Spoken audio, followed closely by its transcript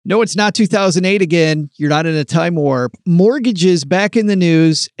No, it's not 2008 again. You're not in a time warp. Mortgages back in the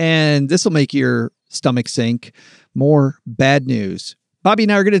news, and this will make your stomach sink. More bad news. Bobbi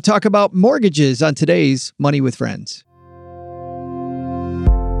and I are going to talk about mortgages on today's Money with Friends.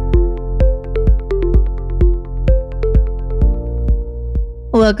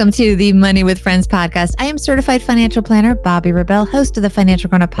 Welcome to the Money with Friends podcast. I am certified financial planner, Bobbi Rebell, host of the Financial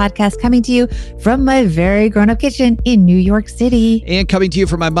Grown Up podcast, coming to you from my very grown-up kitchen in New York City. And coming to you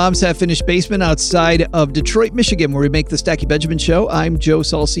from my mom's half-finished basement outside of Detroit, Michigan, where we make the Stacky Benjamin Show. I'm Joe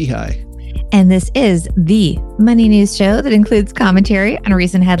Saul-Sehy. And this is the Money News Show that includes commentary on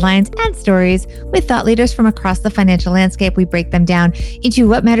recent headlines and stories with thought leaders from across the financial landscape. We break them down into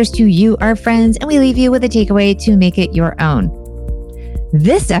what matters to you, our friends, and we leave you with a takeaway to make it your own.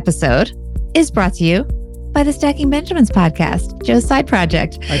 This episode is brought to you by the Stacking Benjamins podcast, Joe's side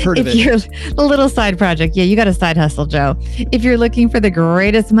project. I've heard of it. You're a little side project. Yeah, you got a side hustle, Joe. If you're looking for the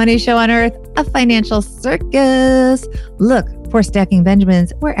greatest money show on earth, a financial circus, look for Stacking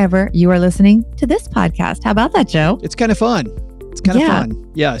Benjamins wherever you are listening to this podcast. How about that, Joe? It's kind of fun. It's kind of fun.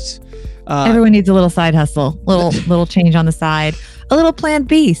 Yes. Everyone needs a little side hustle, little change on the side, a little plan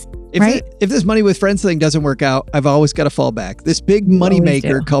B. If this Money with Friends thing doesn't work out, I've always got to fall back. This big money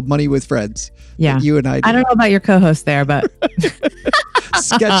maker called Money with Friends. Yeah. You and I do. I don't know about your co-host there, but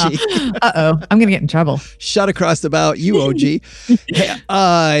sketchy. Uh-oh. I'm going to get in trouble. Shot across the bow, you OG.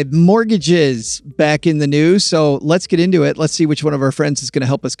 Mortgages back in the news. So let's get into it. Let's see which one of our friends is going to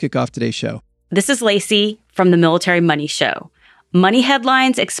help us kick off today's show. This is Lacey from the Military Money Show. Money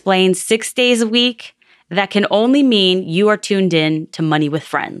headlines explained 6 days a week. That can only mean you are tuned in to Money with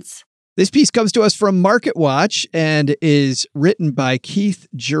Friends. This piece comes to us from Market Watch and is written by Keith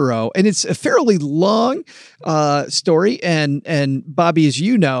Juro. And it's a fairly long story. And Bobbi, as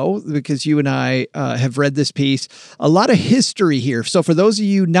you know, because you and I have read this piece, a lot of history here. So for those of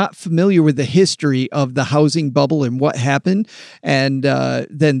you not familiar with the history of the housing bubble and what happened, and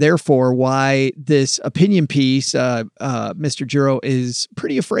then therefore why this opinion piece, Mr. Juro is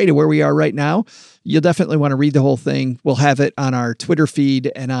pretty afraid of where we are right now, you'll definitely want to read the whole thing. We'll have it on our Twitter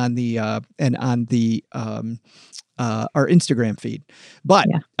feed and on the our Instagram feed. But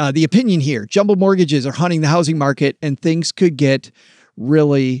the opinion here: jumbo mortgages are haunting the housing market, and things could get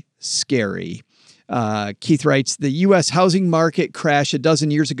really scary. Keith writes, the U.S. housing market crash a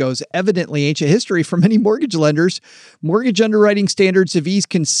dozen years ago is evidently ancient history for many mortgage lenders. Mortgage underwriting standards have eased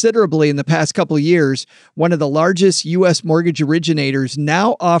considerably in the past couple of years. One of the largest U.S. mortgage originators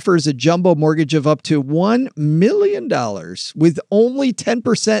now offers a jumbo mortgage of up to $1 million with only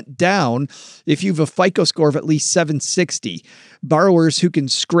 10% down if you have a FICO score of at least 760. Borrowers who can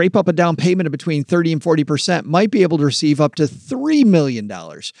scrape up a down payment of between 30 and 40% might be able to receive up to $3 million.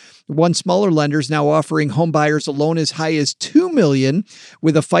 One smaller lender is now offering home buyers a loan as high as $2 million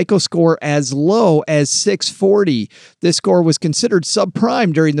with a FICO score as low as 640. This score was considered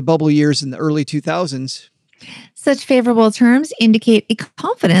subprime during the bubble years in the early 2000s. Such favorable terms indicate a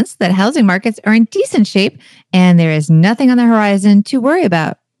confidence that housing markets are in decent shape and there is nothing on the horizon to worry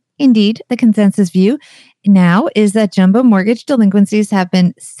about. Indeed, the consensus view now is that jumbo mortgage delinquencies have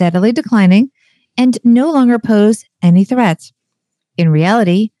been steadily declining and no longer pose any threats. In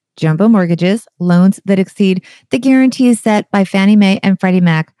reality, jumbo mortgages, loans that exceed the guarantees set by Fannie Mae and Freddie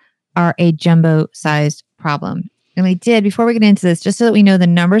Mac, are a jumbo-sized problem. And we did, before we get into this, just so that we know the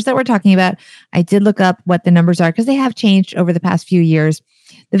numbers that we're talking about, I did look up what the numbers are because they have changed over the past few years.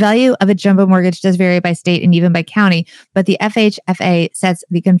 The value of a jumbo mortgage does vary by state and even by county, but the FHFA sets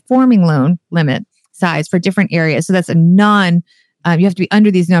the conforming loan limit size for different areas. So that's a you have to be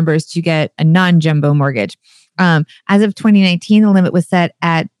under these numbers to get a non-jumbo mortgage. As of 2019, the limit was set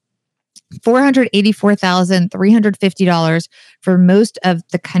at $484,350 for most of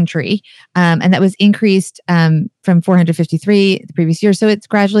the country. And that was increased from $453 the previous year. So it's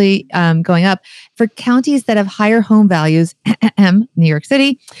gradually going up. For counties that have higher home values, New York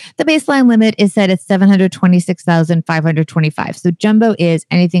City, the baseline limit is set at $726,525. So jumbo is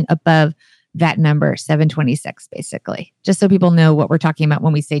anything above that number, 726, basically, just so people know what we're talking about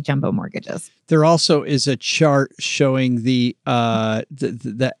when we say jumbo mortgages. There also is a chart showing the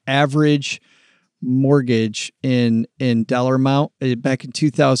average mortgage in dollar amount. Back in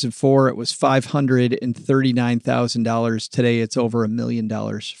 2004, it was $539,000. Today, it's over $1 million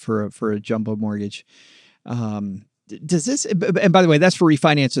for a jumbo mortgage. Does this? And by the way, that's for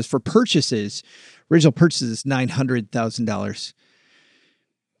refinances. For purchases, original purchases, $900,000.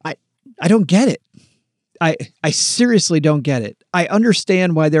 I don't get it. I seriously don't get it. I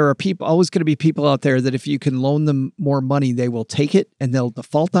understand why there are always going to be people out there that if you can loan them more money, they will take it and they'll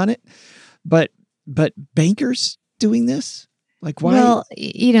default on it. But bankers doing this? Like, why? Well,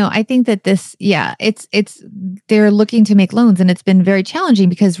 I think that they're looking to make loans, and it's been very challenging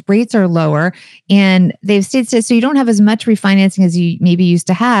because rates are lower and they've stayed steady. So you don't have as much refinancing as you maybe used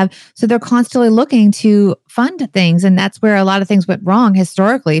to have. So they're constantly looking to fund things. And that's where a lot of things went wrong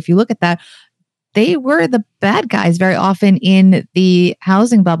historically. If you look at that, they were the bad guys very often in the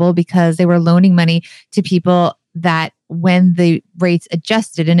housing bubble because they were loaning money to people that when the rates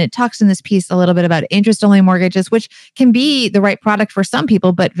adjusted, and it talks in this piece a little bit about interest-only mortgages, which can be the right product for some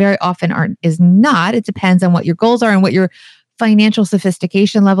people, but very often is not. It depends on what your goals are and what your financial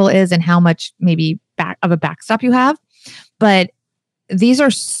sophistication level is and how much maybe of a backstop you have. But these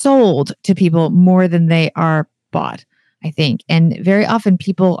are sold to people more than they are bought, I think. And very often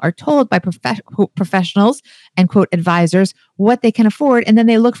people are told by professionals and quote advisors what they can afford. And then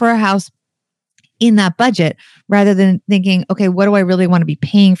they look for a house in that budget rather than thinking, okay, what do I really want to be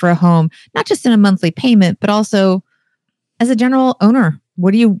paying for a home? Not just in a monthly payment, but also as a general owner.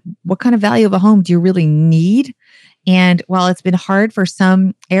 What kind of value of a home do you really need? And while it's been hard for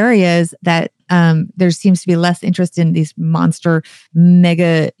some areas that there seems to be less interest in these monster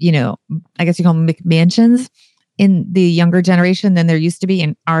mega, I guess you call them McMansions in the younger generation than there used to be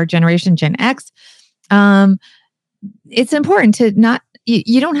in our generation, Gen X. It's important to not,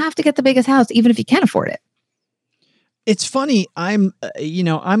 you don't have to get the biggest house, even if you can afford it. It's funny. I'm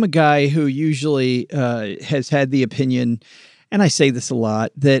a guy who usually has had the opinion, and I say this a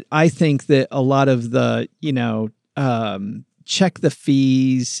lot, that I think that a lot of the, check the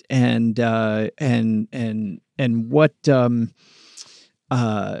fees and what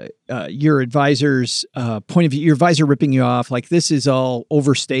your advisor's point of view, your advisor ripping you off, like this is all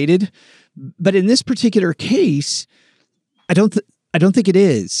overstated. But in this particular case, I don't think it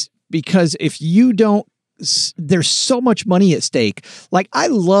is, because if you don't, there's so much money at stake. Like I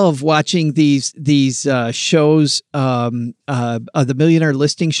love watching these shows, the millionaire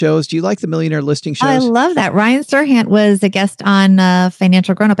listing shows. Do you like the millionaire listing shows? I love that. Ryan Serhant was a guest on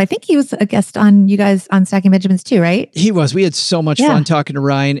Financial Grown Up. I think he was a guest on you guys on Stacking Benjamins too, right? He was. We had so much fun talking to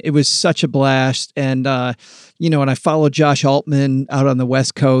Ryan. It was such a blast. And and I follow Josh Altman out on the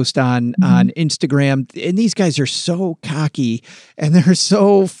West Coast on Instagram. And these guys are so cocky and they're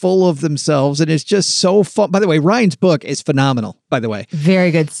so full of themselves. And it's just so fun. By the way, Ryan's book is phenomenal, by the way.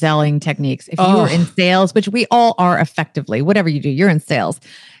 Very good selling techniques. If you are in sales, which we all are effectively, whatever you do, you're in sales.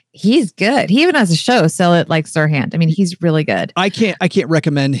 He's good. He even has a show, Sell It Like Sirhan. I mean, he's really good. I can't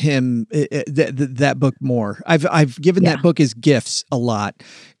recommend him that book more. I've given that book as gifts a lot,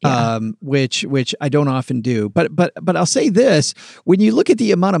 which I don't often do. But I'll say this: when you look at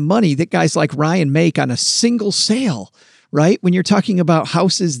the amount of money that guys like Ryan make on a single sale, right? When you're talking about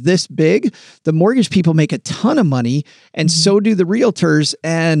houses this big, the mortgage people make a ton of money, and so do the realtors.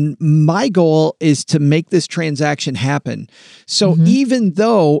 And my goal is to make this transaction happen. So even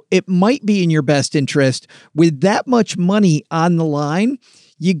though it might be in your best interest, with that much money on the line,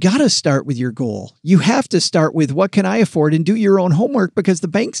 you got to start with your goal. You have to start with what can I afford and do your own homework, because the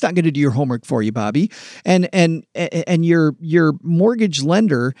bank's not going to do your homework for you, Bobbi. And your mortgage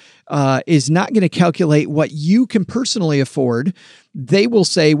lender is not going to calculate what you can personally afford. They will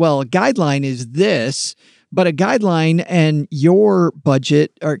say, well, a guideline is this, but a guideline and your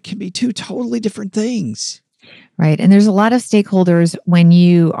budget can be two totally different things. Right. And there's a lot of stakeholders when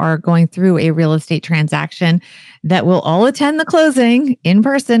you are going through a real estate transaction that will all attend the closing in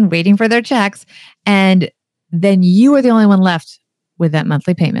person, waiting for their checks. And then you are the only one left with that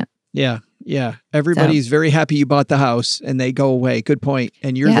monthly payment. Yeah. Yeah. Everybody's very happy you bought the house and they go away. Good point.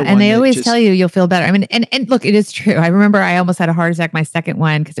 And you're the one and they always tell you you'll feel better. I mean, and look, it is true. I remember I almost had a heart attack my second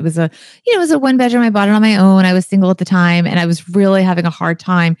one because it was it was a one bedroom. I bought it on my own. I was single at the time and I was really having a hard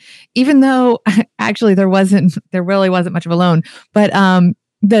time, even though actually there really wasn't much of a loan, but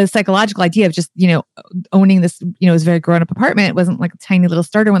the psychological idea of just, owning this, this very grown up apartment. It wasn't like a tiny little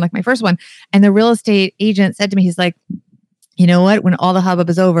starter one like my first one. And the real estate agent said to me, he's like, you know what? When all the hubbub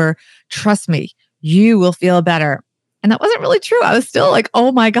is over, trust me, you will feel better. And that wasn't really true. I was still like,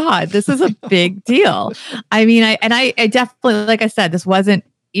 oh my God, this is a big deal. I mean, I definitely, like I said, this wasn't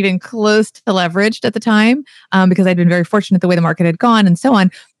even close to leveraged at the time because I'd been very fortunate the way the market had gone and so on.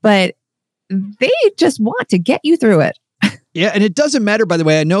 But they just want to get you through it. Yeah. And it doesn't matter, by the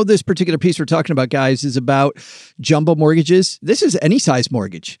way, I know this particular piece we're talking about, guys, is about jumbo mortgages. This is any size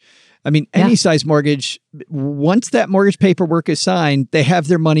mortgage. I mean, any size mortgage, once that mortgage paperwork is signed, they have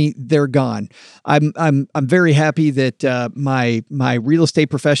their money, they're gone. I'm very happy that my real estate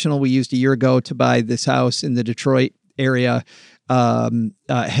professional we used a year ago to buy this house in the Detroit area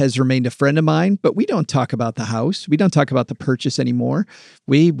has remained a friend of mine, but we don't talk about the house. We don't talk about the purchase anymore.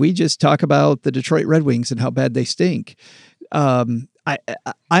 We just talk about the Detroit Red Wings and how bad they stink.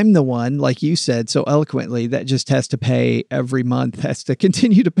 I'm the one, like you said so eloquently, that just has to pay every month, has to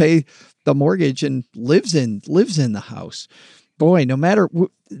continue to pay the mortgage and lives in the house. Boy, no matter,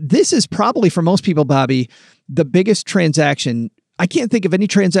 this is probably for most people, Bobbi, the biggest transaction. I can't think of any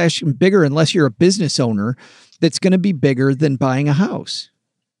transaction bigger unless you're a business owner that's going to be bigger than buying a house.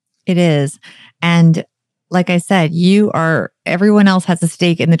 It is. And like I said, everyone else has a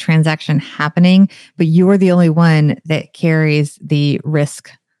stake in the transaction happening, but you are the only one that carries the risk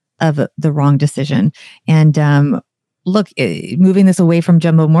of the wrong decision. And look, moving this away from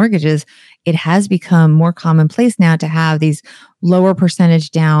jumbo mortgages, it has become more commonplace now to have these lower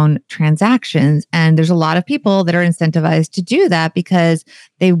percentage down transactions. And there's a lot of people that are incentivized to do that because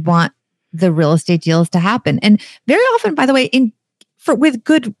they want the real estate deals to happen. And very often, by the way, with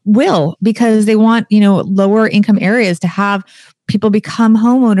goodwill, because they want, lower income areas to have people become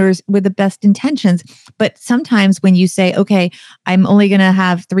homeowners with the best intentions. But sometimes when you say, okay, I'm only going to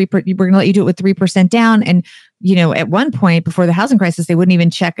have we're going to let you do it with 3% down. And, at one point before the housing crisis, they wouldn't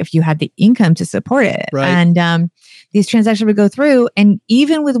even check if you had the income to support it. Right. And these transactions would go through. And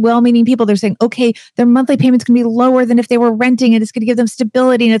even with well-meaning people, they're saying, okay, their monthly payment's going to be lower than if they were renting, and it's going to give them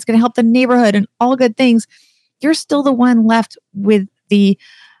stability, and it's going to help the neighborhood and all good things. You're still the one left with the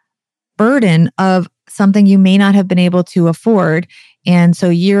burden of something you may not have been able to afford. And so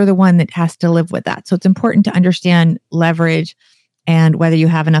you're the one that has to live with that. So it's important to understand leverage and whether you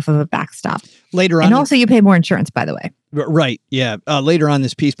have enough of a backstop. Later on. And also you pay more insurance, by the way. Right. Yeah. Later on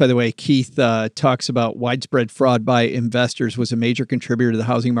this piece, by the way, Keith talks about widespread fraud by investors was a major contributor to the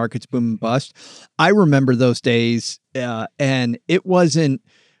housing market's boom and bust. I remember those days, and it wasn't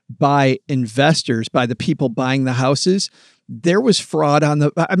by investors, by the people buying the houses. There was fraud on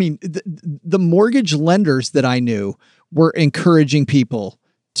the mortgage lenders that I knew were encouraging people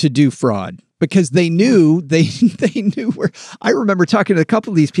to do fraud because they knew they knew where. I remember talking to a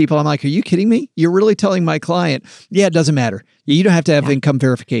couple of these people. I'm like, are you kidding me? You're really telling my client, yeah, it doesn't matter. You don't have to have income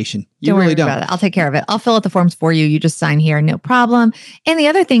verification. You really don't. I'll take care of it. I'll fill out the forms for you. You just sign here. No problem. And the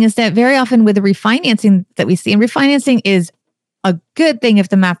other thing is that very often with the refinancing that we see, and refinancing is a good thing if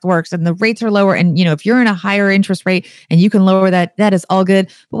the math works and the rates are lower. And, if you're in a higher interest rate and you can lower that, that is all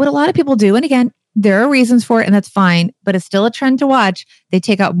good. But what a lot of people do, and again, there are reasons for it and that's fine, but it's still a trend to watch. They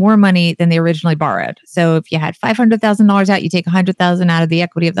take out more money than they originally borrowed. So if you had $500,000 out, you take $100,000 out of the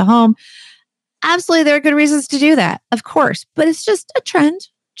equity of the home. Absolutely. There are good reasons to do that, of course, but it's just a trend,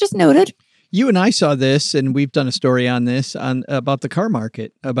 just noted. You and I saw this, and we've done a story on this about the car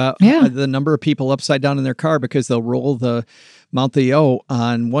market, about the number of people upside down in their car because they'll roll the amount they owe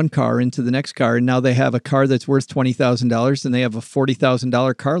on one car into the next car, and now they have a car that's worth $20,000 and they have a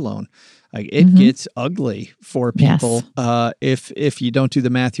 $40,000 car loan. Like it gets ugly for people if you don't do the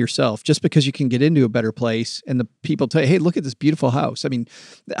math yourself. Just because you can get into a better place, and the people tell you, "Hey, look at this beautiful house." I mean,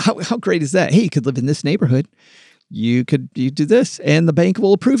 how great is that? Hey, you could live in this neighborhood. You do this and the bank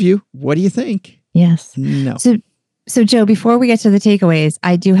will approve you. What do you think? Yes. No. So Joe, before we get to the takeaways,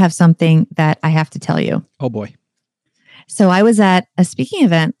 I do have something that I have to tell you. Oh boy. So I was at a speaking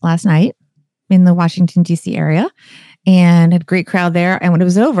event last night in the Washington, D.C. area and had a great crowd there. And when it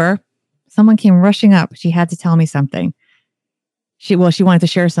was over, someone came rushing up. She had to tell me something. She wanted to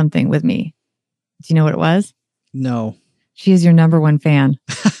share something with me. Do you know what it was? No. She is your number one fan.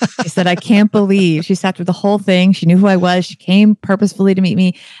 She said, I can't believe she sat through the whole thing. She knew who I was. She came purposefully to meet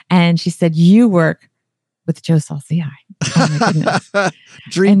me. And she said, you work with Joe Salciai. Oh my goodness.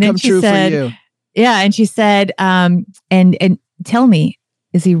 Dream come true for you. Yeah. And she said, and tell me,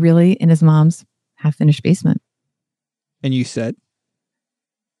 is he really in his mom's half-finished basement? And you said?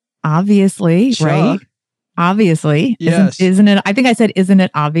 Obviously, right? Obviously. Yes. Isn't it? I think I said, isn't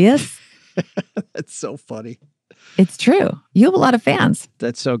it obvious? That's so funny. It's true. You have a lot of fans.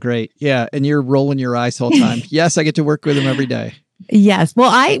 That's so great. Yeah. And you're rolling your eyes the whole time. Yes, I get to work with him every day. Yes.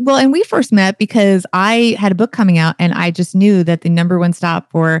 Well, and we first met because I had a book coming out and I just knew that the number one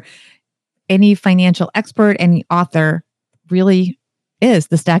stop for any financial expert, any author really is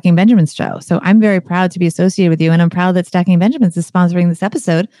the Stacking Benjamins show. So I'm very proud to be associated with you. And I'm proud that Stacking Benjamins is sponsoring this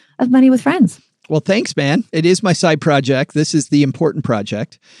episode of Money with Friends. Well, thanks, man. It is my side project. This is the important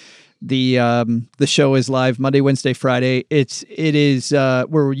project. The show is live Monday, Wednesday, Friday. It is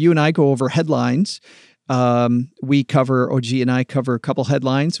where you and I go over headlines. We cover, OG and I cover a couple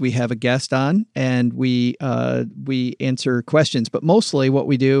headlines. We have a guest on and we answer questions, but mostly what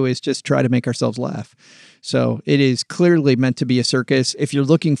we do is just try to make ourselves laugh. So it is clearly meant to be a circus. If you're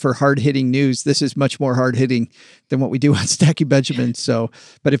looking for hard-hitting news, this is much more hard-hitting than what we do on Stacking Benjamins. So,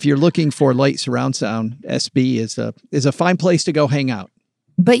 but if you're looking for light surround sound, SB is a fine place to go hang out.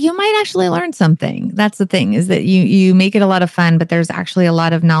 But you might actually learn something. That's the thing, is that you make it a lot of fun, but there's actually a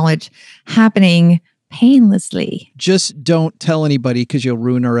lot of knowledge happening painlessly. Just don't tell anybody because you'll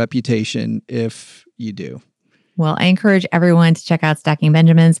ruin our reputation if you do. Well, I encourage everyone to check out Stacking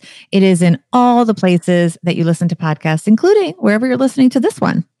Benjamins. It is in all the places that you listen to podcasts, including wherever you're listening to this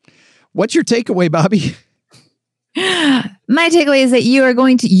one. What's your takeaway, Bobbi? My takeaway is that you are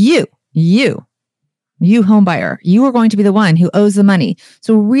going to, you home buyer, you are going to be the one who owes the money.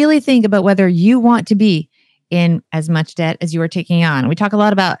 So really think about whether you want to be in as much debt as you are taking on. We talk a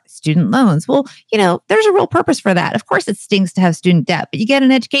lot about student loans. Well, there's a real purpose for that. Of course, it stinks to have student debt, but you get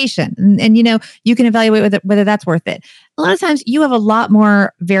an education and you can evaluate whether that's worth it. A lot of times you have a lot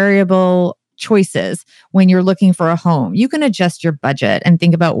more variable choices when you're looking for a home. You can adjust your budget and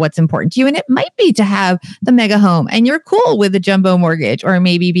think about what's important to you. And it might be to have the mega home and you're cool with the jumbo mortgage or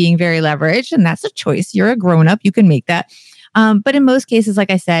maybe being very leveraged. And that's a choice. You're a grown-up. You can make that. But in most cases, like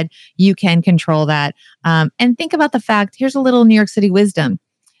I said, you can control that. And think about the fact, here's a little New York City wisdom.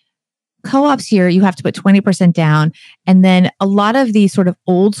 Co-ops here, you have to put 20% down. And then a lot of these sort of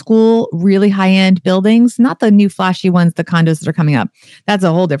old school, really high-end buildings, not the new flashy ones, the condos that are coming up. That's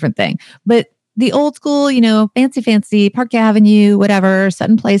a whole different thing. But the old school, fancy, Park Avenue, whatever,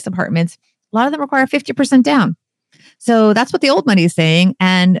 Sutton Place apartments, a lot of them require 50% down. So that's what the old money is saying.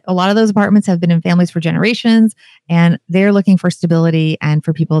 And a lot of those apartments have been in families for generations, and they're looking for stability and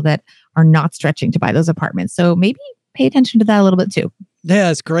for people that are not stretching to buy those apartments. So maybe pay attention to that a little bit too.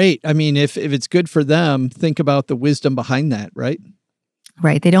 Yeah, it's great. I mean, if it's good for them, think about the wisdom behind that, right?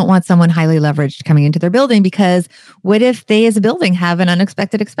 Right. They don't want someone highly leveraged coming into their building, because what if they as a building have an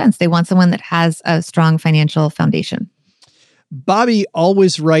unexpected expense? They want someone that has a strong financial foundation. Bobbi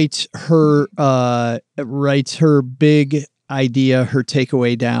always writes her big idea, her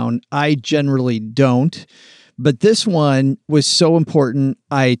takeaway down. I generally don't. But this one was so important.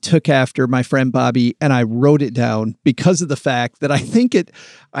 I took after my friend Bobbi and I wrote it down because of the fact that I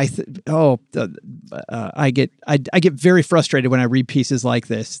get very frustrated when I read pieces like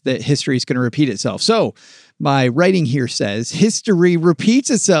this, that history is going to repeat itself. So my writing here says, history repeats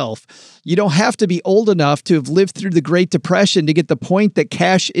itself. You don't have to be old enough to have lived through the Great Depression to get the point that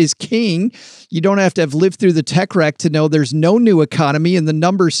cash is king. You don't have to have lived through the tech wreck to know there's no new economy and the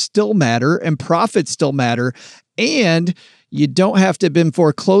numbers still matter and profits still matter. And you don't have to have been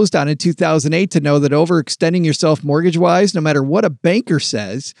foreclosed on in 2008 to know that overextending yourself mortgage-wise, no matter what a banker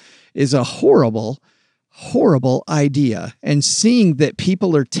says, is a horrible, horrible idea. And seeing that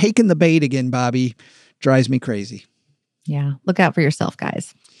people are taking the bait again, Bobbi, drives me crazy. Yeah. Look out for yourself,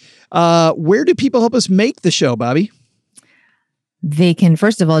 guys. Where do people help us make the show, Bobbi? They can,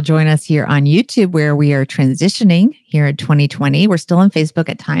 first of all, join us here on YouTube, where we are transitioning here in 2020. We're still on Facebook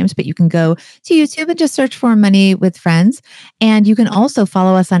at times, but you can go to YouTube and just search for Money with Friends. And you can also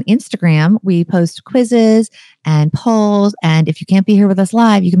follow us on Instagram. We post quizzes and polls. And if you can't be here with us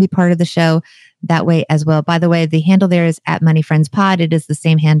live, you can be part of the show that way as well. By the way, the handle there is @MoneyFriendsPod. It is the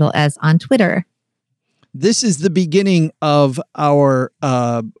same handle as on Twitter. This is the beginning of our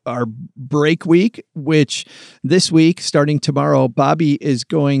break week, which this week, starting tomorrow, Bobbi is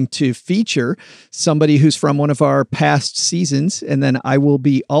going to feature somebody who's from one of our past seasons, and then I will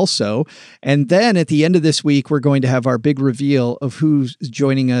be also. And then at the end of this week, we're going to have our big reveal of who's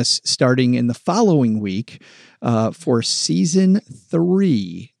joining us starting in the following week for season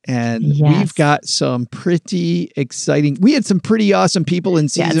 3. And we've got some pretty exciting, we had some pretty awesome people in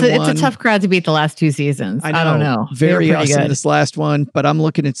season 1. It's a tough crowd to beat the last 2 seasons. I don't know. Very awesome this last one, but I'm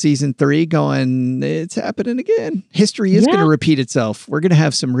looking at season 3 going, it's happening again. History is going to repeat itself. We're going to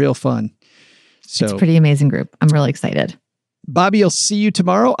have some real fun. So it's a pretty amazing group. I'm really excited. Bobbi, I'll see you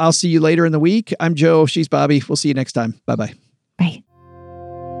tomorrow. I'll see you later in the week. I'm Joe. She's Bobbi. We'll see you next time. Bye-bye. Bye.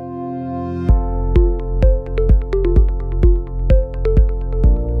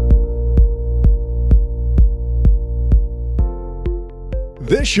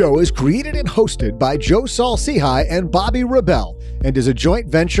 This show is created and hosted by Joe Saul-Sehy and Bobbi Rebell and is a joint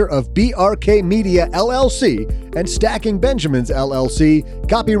venture of BRK Media LLC and Stacking Benjamins LLC,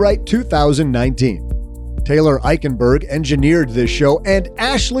 copyright 2019. Taylor Eichenberg engineered this show and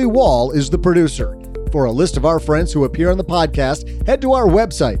Ashley Wall is the producer. For a list of our friends who appear on the podcast, head to our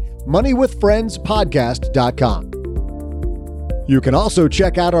website, moneywithfriendspodcast.com. You can also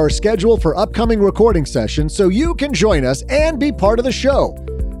check out our schedule for upcoming recording sessions so you can join us and be part of the show.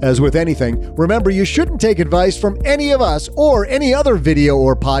 As with anything, remember you shouldn't take advice from any of us or any other video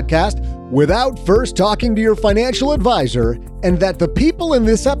or podcast without first talking to your financial advisor, and that the people in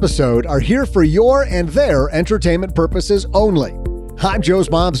this episode are here for your and their entertainment purposes only. I'm Joe's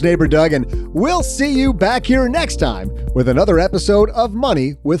mom's neighbor, Doug, and we'll see you back here next time with another episode of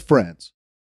Money with Friends.